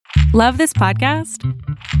Love this podcast?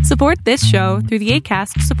 Support this show through the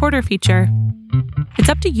Acast supporter feature. It's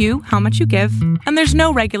up to you how much you give, and there's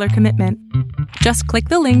no regular commitment. Just click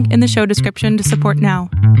the link in the show description to support now.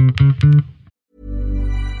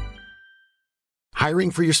 Hiring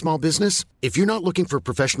for your small business? If you're not looking for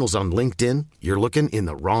professionals on LinkedIn, you're looking in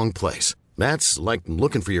the wrong place. That's like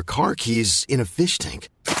looking for your car keys in a fish tank.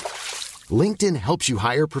 LinkedIn helps you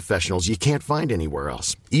hire professionals you can't find anywhere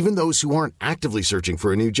else, even those who aren't actively searching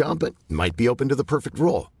for a new job but might be open to the perfect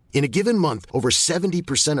role. In a given month, over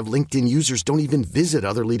 70% of LinkedIn users don't even visit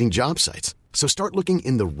other leading job sites. So start looking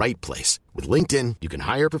in the right place. With LinkedIn, you can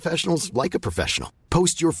hire professionals like a professional.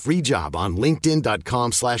 Post your free job on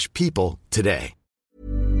linkedin.com/people today.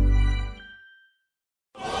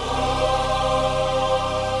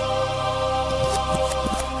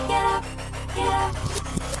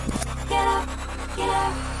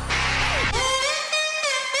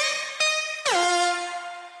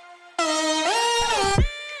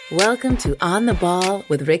 Welcome to On the Ball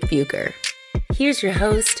with Rick Bucher. Here's your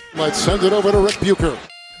host. Let's send it over to Rick Bucher.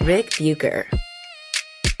 Rick Bucher.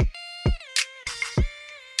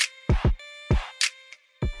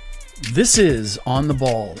 This is On the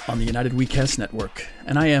Ball on the United WeCast Network,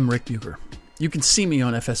 and I am Rick Bucher. You can see me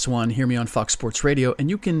on FS1, hear me on Fox Sports Radio, and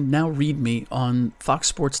you can now read me on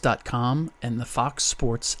foxsports.com and the Fox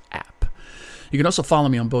Sports app. You can also follow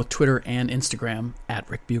me on both Twitter and Instagram at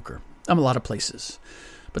Rick Bucher. I'm a lot of places.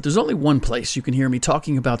 But there's only one place you can hear me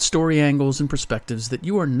talking about story angles and perspectives that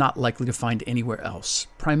you are not likely to find anywhere else,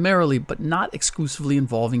 primarily but not exclusively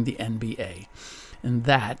involving the NBA. And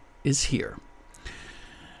that is here.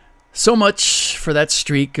 So much for that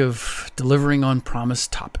streak of delivering on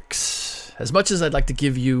promised topics. As much as I'd like to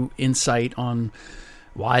give you insight on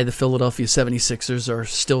why the Philadelphia 76ers are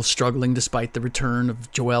still struggling despite the return of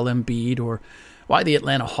Joel Embiid, or why the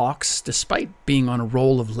Atlanta Hawks, despite being on a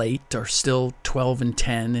roll of late, are still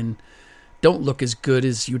 12-10 and don't look as good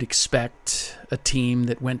as you'd expect a team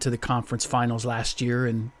that went to the conference finals last year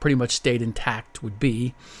and pretty much stayed intact would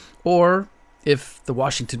be, or if the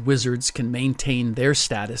Washington Wizards can maintain their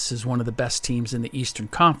status as one of the best teams in the Eastern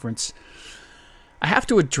Conference, I have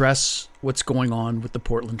to address what's going on with the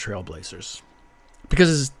Portland Trail Blazers. Because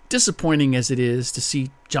as disappointing as it is to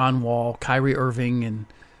see John Wall, Kyrie Irving, and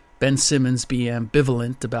Ben Simmons be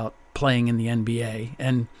ambivalent about playing in the NBA,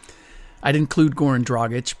 and I'd include Goran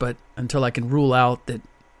Dragic, but until I can rule out that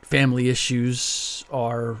family issues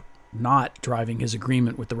are not driving his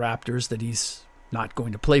agreement with the Raptors that he's not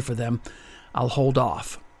going to play for them, I'll hold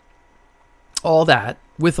off.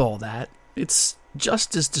 With all that, it's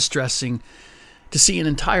just as distressing to see an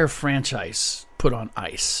entire franchise put on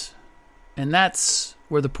ice. And that's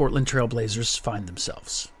where the Portland Trail Blazers find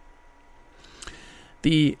themselves.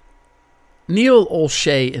 The Neil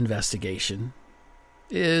Olshey investigation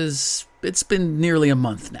it's been nearly a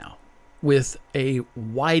month now, with a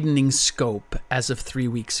widening scope as of 3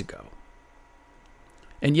 weeks ago.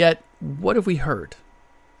 And yet, what have we heard?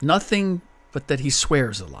 Nothing but that he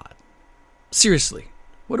swears a lot. Seriously,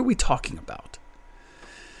 what are we talking about?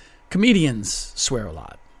 Comedians swear a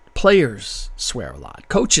lot. Players swear a lot.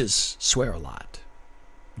 Coaches swear a lot.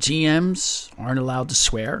 GMs aren't allowed to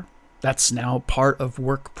swear. That's now part of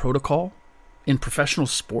work protocol in professional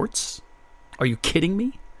sports. Are you kidding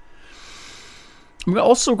me? I'm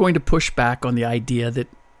also going to push back on the idea that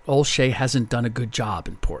Olshey hasn't done a good job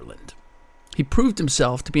in Portland. He proved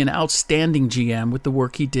himself to be an outstanding GM with the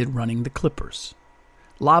work he did running the Clippers.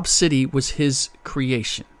 Lob City was his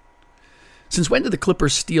creation. Since when did the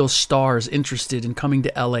Clippers steal stars interested in coming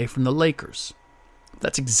to LA from the Lakers?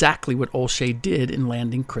 That's exactly what Olshey did in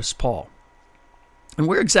landing Chris Paul. And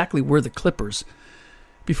where exactly were the Clippers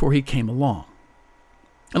before he came along?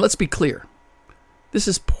 And let's be clear, this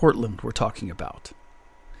is Portland we're talking about.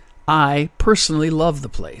 I personally love the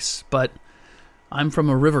place, but I'm from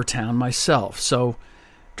a river town myself, so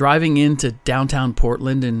driving into downtown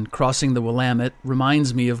Portland and crossing the Willamette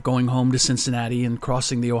reminds me of going home to Cincinnati and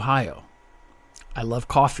crossing the Ohio. I love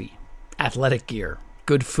coffee, athletic gear,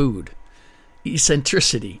 good food,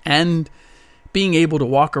 eccentricity, and being able to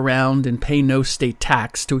walk around and pay no state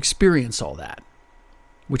tax to experience all that,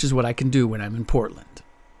 which is what I can do when I'm in Portland.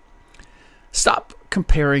 Stop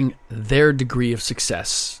comparing their degree of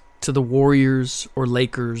success to the Warriors or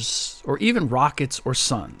Lakers or even Rockets or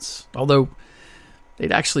Suns, although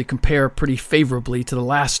they'd actually compare pretty favorably to the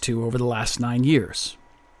last two over the last 9 years.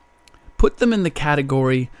 Put them in the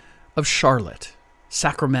category of Charlotte,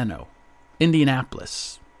 Sacramento,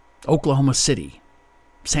 Indianapolis, Oklahoma City,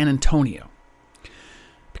 San Antonio.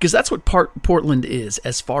 Because that's what Portland is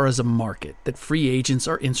as far as a market that free agents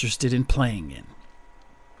are interested in playing in.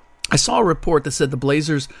 I saw a report that said the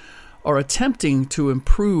Blazers are attempting to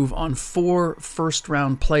improve on 4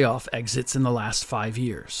 first-round playoff exits in the last 5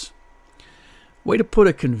 years. Way to put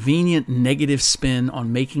a convenient negative spin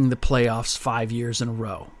on making the playoffs 5 years in a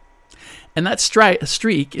row. And that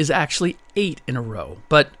streak is actually 8 in a row,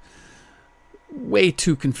 but way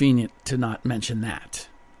too convenient to not mention that.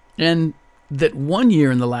 And that 1 year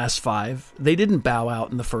in the last 5, they didn't bow out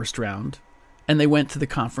in the first round, and they went to the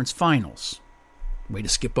conference finals. Way to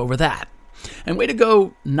skip over that. And way to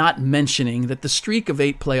go not mentioning that the streak of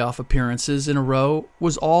 8 playoff appearances in a row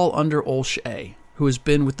was all under Olshey, who has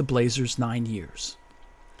been with the Blazers 9 years.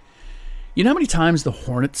 You know how many times the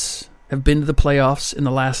Hornets have been to the playoffs in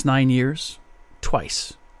the last 9 years?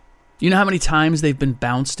 Twice. You know how many times they've been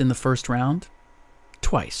bounced in the first round?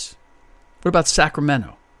 Twice. What about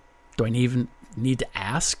Sacramento? Do I even need to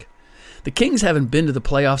ask? The Kings haven't been to the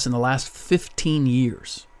playoffs in the last 15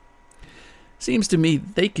 years. Seems to me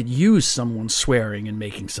they could use someone swearing and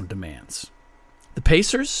making some demands. The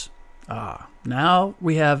Pacers? Now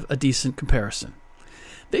we have a decent comparison.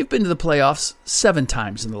 They've been to the playoffs 7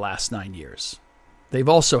 times in the last 9 years. They've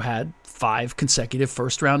also had 5 consecutive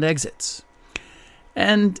first-round exits.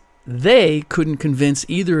 And they couldn't convince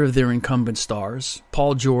either of their incumbent stars,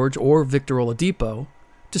 Paul George or Victor Oladipo,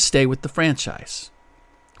 to stay with the franchise.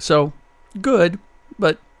 So, good,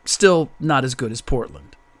 but still not as good as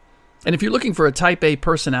Portland. And if you're looking for a type A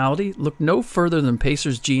personality, look no further than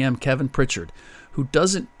Pacers GM Kevin Pritchard, who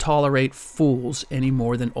doesn't tolerate fools any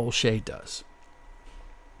more than Olshey does.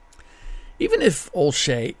 Even if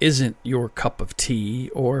Olshey isn't your cup of tea,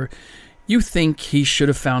 or you think he should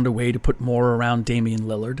have found a way to put more around Damian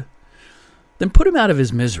Lillard, then put him out of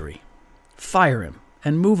his misery, fire him,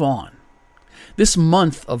 and move on. This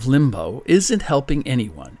month of limbo isn't helping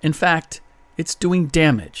anyone. In fact, it's doing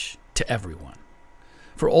damage to everyone.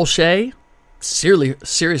 For Olshey,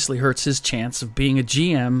 seriously hurts his chance of being a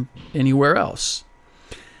GM anywhere else.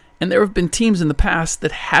 And there have been teams in the past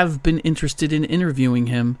that have been interested in interviewing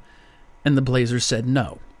him, and the Blazers said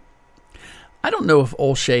no. I don't know if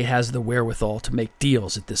Olshey has the wherewithal to make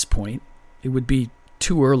deals at this point. It would be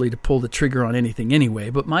too early to pull the trigger on anything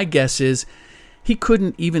anyway, but my guess is he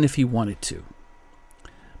couldn't even if he wanted to.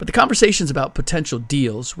 But the conversations about potential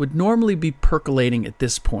deals would normally be percolating at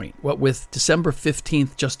this point, what with December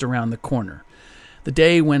 15th just around the corner, the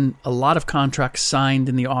day when a lot of contracts signed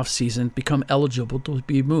in the offseason become eligible to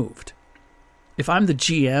be moved. If I'm the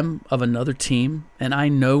GM of another team and I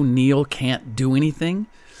know Neil can't do anything,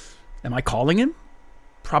 am I calling him?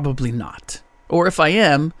 Probably not. Or if I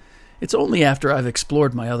am, it's only after I've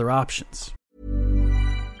explored my other options.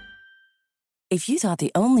 If you thought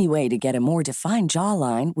the only way to get a more defined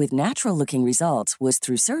jawline with natural-looking results was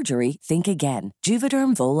through surgery, think again.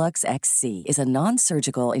 Juvederm Volux XC is a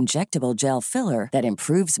non-surgical injectable gel filler that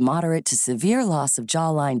improves moderate to severe loss of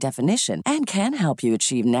jawline definition and can help you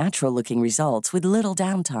achieve natural-looking results with little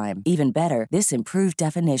downtime. Even better, this improved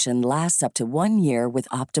definition lasts up to 1 year with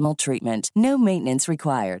optimal treatment. No maintenance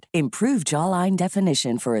required. Improve jawline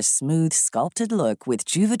definition for a smooth, sculpted look with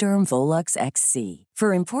Juvederm Volux XC.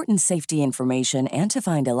 For important safety information and to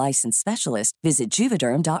find a licensed specialist, visit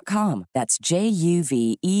Juvederm.com. That's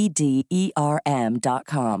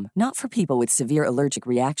JUVEDERM.com. Not for people with severe allergic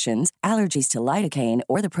reactions, allergies to lidocaine,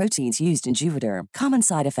 or the proteins used in Juvederm. Common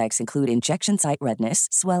side effects include injection site redness,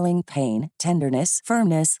 swelling, pain, tenderness,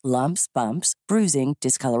 firmness, lumps, bumps, bruising,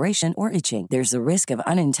 discoloration, or itching. There's a risk of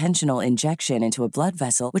unintentional injection into a blood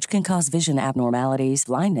vessel, which can cause vision abnormalities,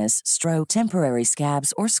 blindness, stroke, temporary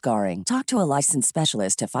scabs, or scarring. Talk to a licensed specialist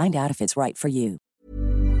to find out if it's right for you.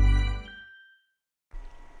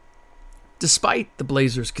 Despite the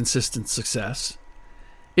Blazers' consistent success,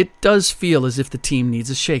 it does feel as if the team needs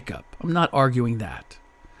a shakeup. I'm not arguing that.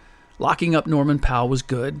 Locking up Norman Powell was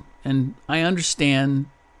good, and I understand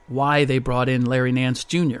why they brought in Larry Nance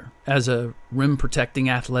Jr. as a rim-protecting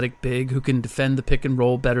athletic big who can defend the pick and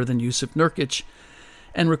roll better than Jusuf Nurkic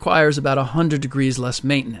and requires about 100 degrees less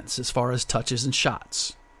maintenance as far as touches and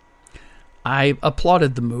shots. I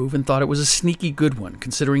applauded the move and thought it was a sneaky good one,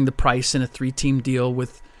 considering the price in a 3-team deal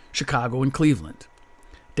with Chicago and Cleveland.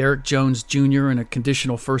 Derek Jones Jr. and a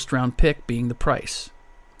conditional first-round pick being the price.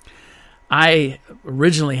 I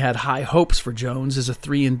originally had high hopes for Jones as a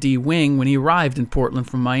 3-and-D wing when he arrived in Portland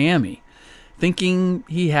from Miami, thinking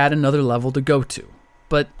he had another level to go to.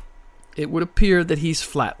 But it would appear that he's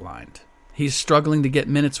flatlined. He's struggling to get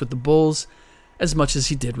minutes with the Bulls as much as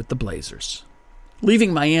he did with the Blazers.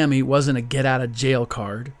 Leaving Miami wasn't a get-out-of-jail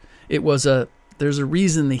card. It was there's a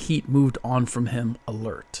reason the Heat moved on from him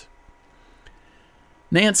alert.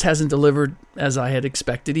 Nance hasn't delivered as I had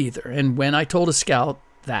expected either, and when I told a scout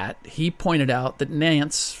that, he pointed out that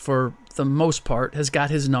Nance, for the most part, has got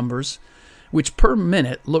his numbers, which per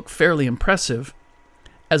minute look fairly impressive,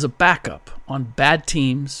 as a backup on bad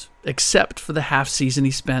teams, except for the half season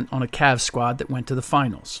he spent on a Cavs squad that went to the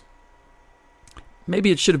finals.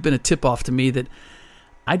 Maybe it should have been a tip-off to me that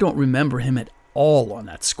I don't remember him at all on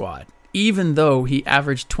that squad, even though he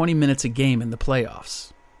averaged 20 minutes a game in the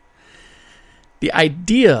playoffs. The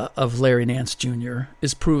idea of Larry Nance Jr.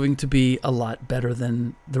 is proving to be a lot better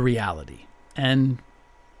than the reality. And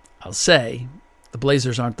I'll say, the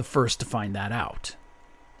Blazers aren't the first to find that out.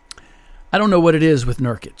 I don't know what it is with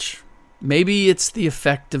Nurkic. Maybe it's the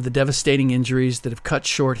effect of the devastating injuries that have cut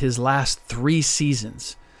short his last 3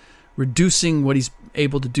 seasons, reducing what he's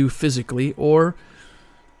able to do physically, or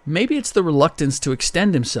maybe it's the reluctance to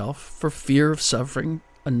extend himself for fear of suffering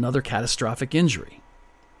another catastrophic injury.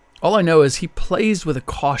 All I know is he plays with a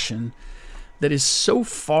caution that is so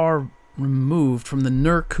far removed from the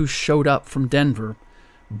Nurk who showed up from Denver,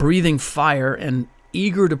 breathing fire and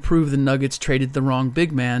eager to prove the Nuggets traded the wrong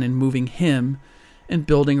big man in moving him and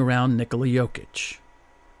building around Nikola Jokic.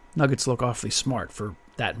 Nuggets look awfully smart for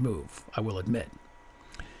that move, I will admit.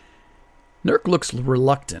 Nurk looks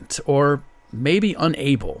reluctant, or maybe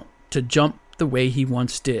unable, to jump the way he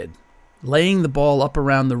once did, laying the ball up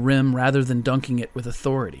around the rim rather than dunking it with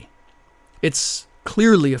authority. It's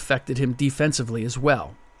clearly affected him defensively as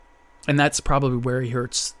well, and that's probably where he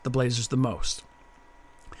hurts the Blazers the most.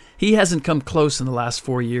 He hasn't come close in the last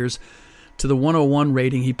 4 years to the 101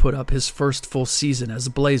 rating he put up his first full season as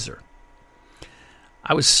a Blazer.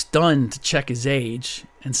 I was stunned to check his age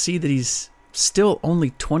and see that he's still only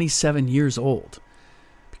 27 years old,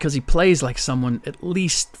 because he plays like someone at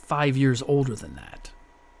least 5 years older than that.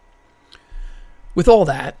 With all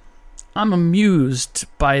that, I'm amused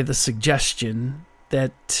by the suggestions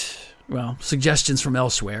from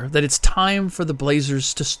elsewhere, that it's time for the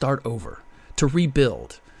Blazers to start over, to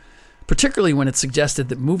rebuild, particularly when it's suggested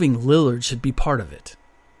that moving Lillard should be part of it.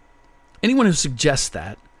 Anyone who suggests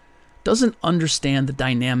that doesn't understand the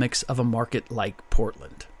dynamics of a market like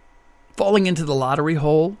Portland. Falling into the lottery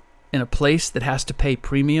hole in a place that has to pay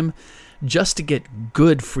premium just to get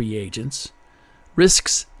good free agents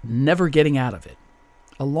risks never getting out of it,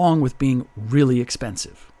 along with being really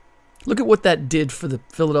expensive. Look at what that did for the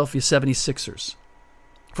Philadelphia 76ers.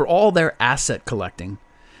 For all their asset collecting,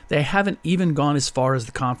 they haven't even gone as far as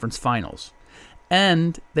the conference finals,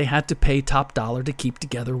 and they had to pay top dollar to keep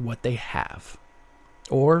together what they have.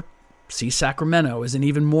 Or see Sacramento as an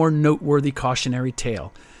even more noteworthy cautionary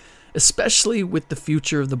tale, especially with the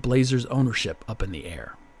future of the Blazers' ownership up in the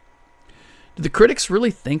air. Do the critics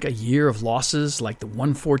really think a year of losses like the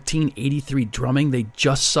 114-83 drumming they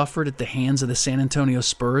just suffered at the hands of the San Antonio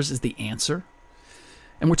Spurs is the answer?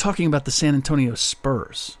 And we're talking about the San Antonio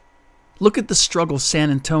Spurs. Look at the struggle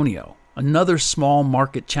San Antonio, another small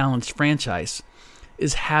market challenged franchise,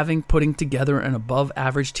 is having putting together an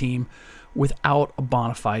above-average team without a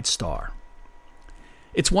bona fide star.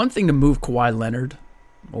 It's one thing to move Kawhi Leonard,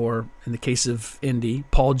 or in the case of Indy,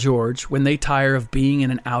 Paul George, when they tire of being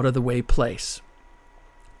in an out-of-the-way place.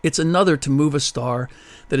 It's another to move a star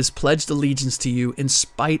that has pledged allegiance to you in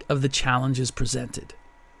spite of the challenges presented.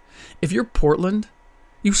 If you're Portland,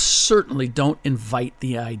 you certainly don't invite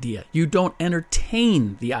the idea. You don't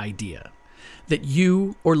entertain the idea that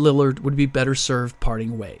you or Lillard would be better served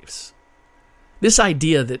parting ways. This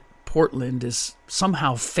idea that Portland is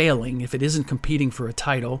somehow failing if it isn't competing for a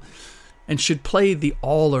title and should play the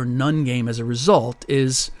all or none game as a result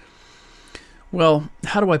is, well,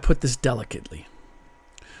 how do I put this delicately?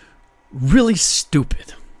 Really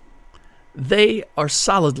stupid. They are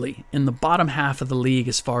solidly in the bottom half of the league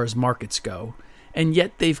as far as markets go, and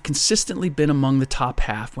yet they've consistently been among the top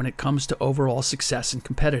half when it comes to overall success and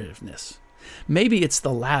competitiveness. Maybe it's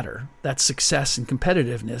the latter, that success and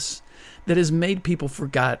competitiveness, that has made people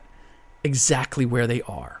forget exactly where they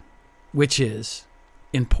are, which is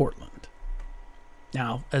in Portland.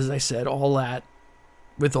 Now, as I said,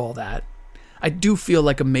 with all that, I do feel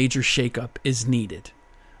like a major shakeup is needed.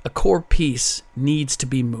 A core piece needs to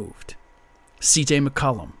be moved. CJ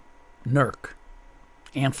McCollum, Nurk,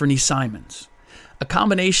 Anthony Simons. A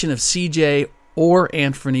combination of CJ or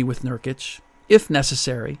Anthony with Nurkic, if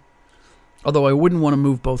necessary, although I wouldn't want to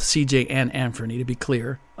move both CJ and Anthony, to be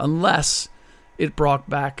clear, unless it brought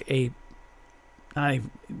back I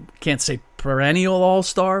can't say perennial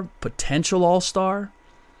all-star, potential all-star.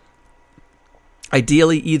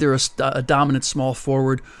 Ideally, either a dominant small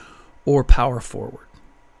forward or power forward.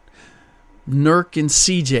 Nurk and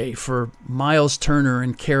CJ for Miles Turner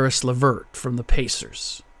and Karis LeVert from the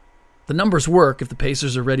Pacers. The numbers work if the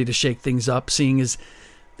Pacers are ready to shake things up, seeing as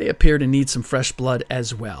they appear to need some fresh blood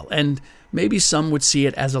as well, and maybe some would see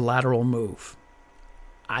it as a lateral move.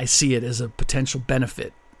 I see it as a potential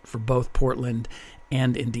benefit for both Portland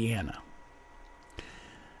and Indiana.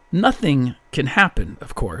 Nothing can happen,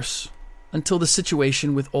 of course, until the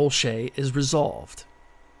situation with Olshey is resolved.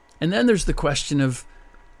 And then there's the question of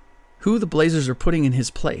who the Blazers are putting in his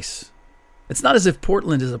place. It's not as if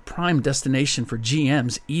Portland is a prime destination for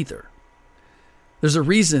GMs either. There's a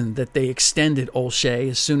reason that they extended Olshey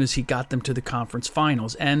as soon as he got them to the conference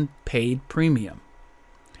finals and paid premium.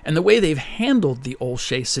 And the way they've handled the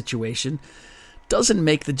Olshey situation doesn't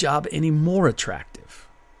make the job any more attractive.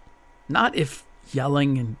 Not if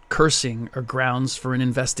yelling and cursing are grounds for an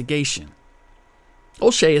investigation.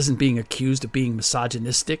 Olshey isn't being accused of being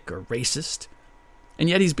misogynistic or racist, and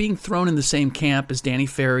yet he's being thrown in the same camp as Danny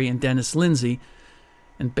Ferry and Dennis Lindsay,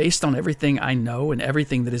 and based on everything I know and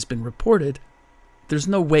everything that has been reported, there's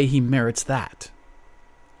no way he merits that.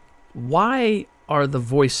 Why are the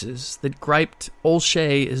voices that griped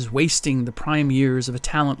Olshey is wasting the prime years of a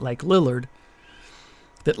talent like Lillard,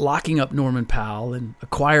 that locking up Norman Powell and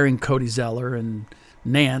acquiring Cody Zeller and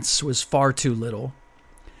Nance was far too little,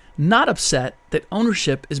 not upset that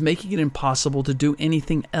ownership is making it impossible to do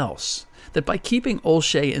anything else, that by keeping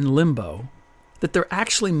Olshey in limbo, that they're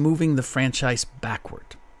actually moving the franchise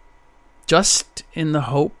backward, just in the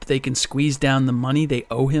hope they can squeeze down the money they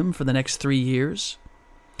owe him for the next 3 years?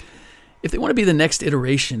 If they want to be the next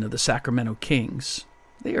iteration of the Sacramento Kings,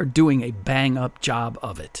 they are doing a bang-up job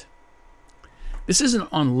of it. This isn't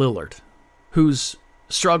on Lillard, whose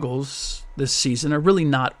struggles this season are really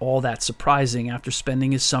not all that surprising after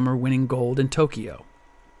spending his summer winning gold in Tokyo.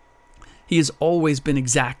 He has always been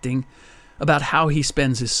exacting about how he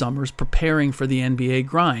spends his summers preparing for the NBA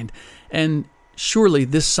grind, and surely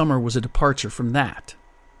this summer was a departure from that.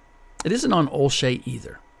 It isn't on Olshey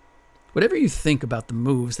either. Whatever you think about the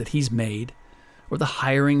moves that he's made, or the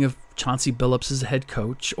hiring of Chauncey Billups as a head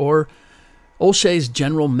coach, or Olshey's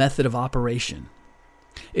general method of operation,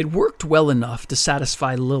 it worked well enough to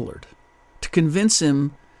satisfy Lillard, to convince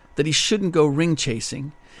him that he shouldn't go ring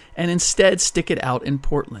chasing and instead stick it out in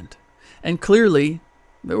Portland. And clearly,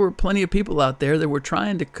 there were plenty of people out there that were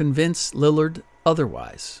trying to convince Lillard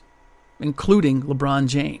otherwise, including LeBron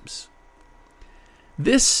James.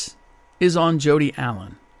 This is on Jody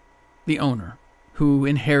Allen, the owner, who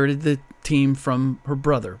inherited the team from her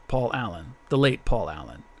brother, Paul Allen, the late Paul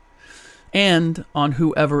Allen, and on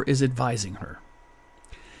whoever is advising her.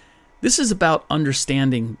 This is about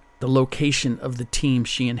understanding the location of the team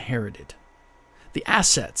she inherited, the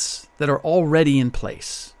assets that are already in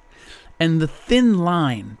place, and the thin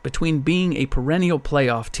line between being a perennial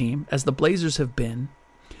playoff team, as the Blazers have been,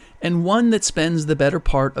 and one that spends the better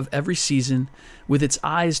part of every season with its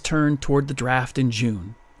eyes turned toward the draft in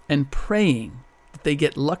June and praying that they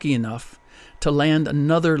get lucky enough to land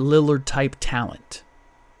another Lillard-type talent,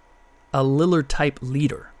 a Lillard-type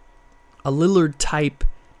leader, a Lillard-type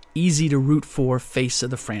easy-to-root-for face of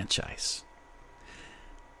the franchise.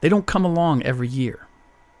 They don't come along every year.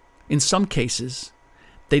 In some cases,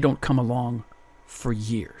 they don't come along for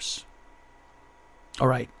years. All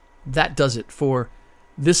right, that does it for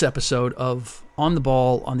this episode of On the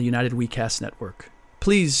Ball on the United WeCast Network.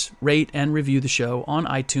 Please rate and review the show on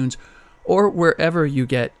iTunes or wherever you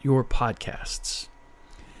get your podcasts.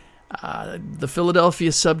 The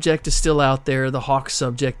Philadelphia subject is still out there. The Hawks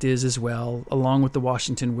subject is as well, along with the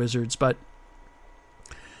Washington Wizards. But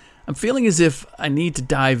I'm feeling as if I need to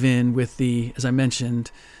dive in with the, as I mentioned,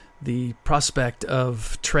 the prospect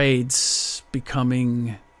of trades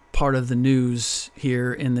becoming part of the news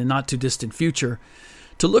here in the not-too-distant future,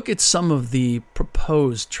 to look at some of the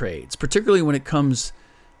proposed trades, particularly when it comes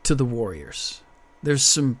to the Warriors. There's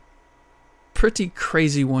some pretty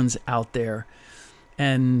crazy ones out there,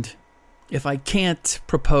 and if I can't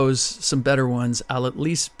propose some better ones, I'll at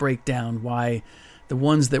least break down why the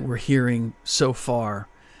ones that we're hearing so far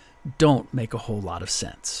don't make a whole lot of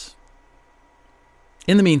sense.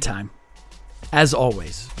 In the meantime, as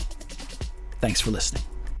always, thanks for listening.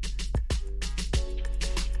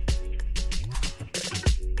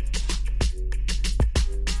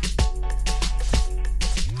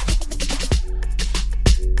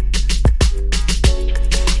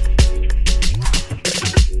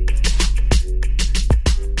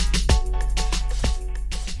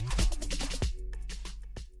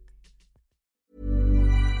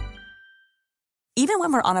 Even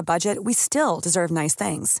when we're on a budget, we still deserve nice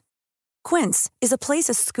things. Quince is a place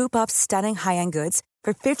to scoop up stunning high-end goods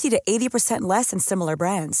for 50 to 80% less than similar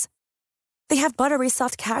brands. They have buttery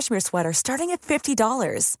soft cashmere sweaters starting at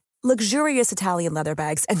 $50, luxurious Italian leather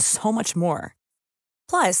bags, and so much more.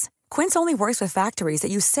 Plus, Quince only works with factories that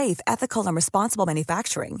use safe, ethical, and responsible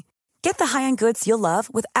manufacturing. Get the high-end goods you'll love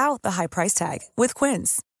without the high price tag with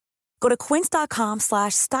Quince. Go to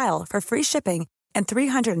quince.com/style for free shipping and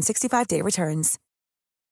 365-day returns.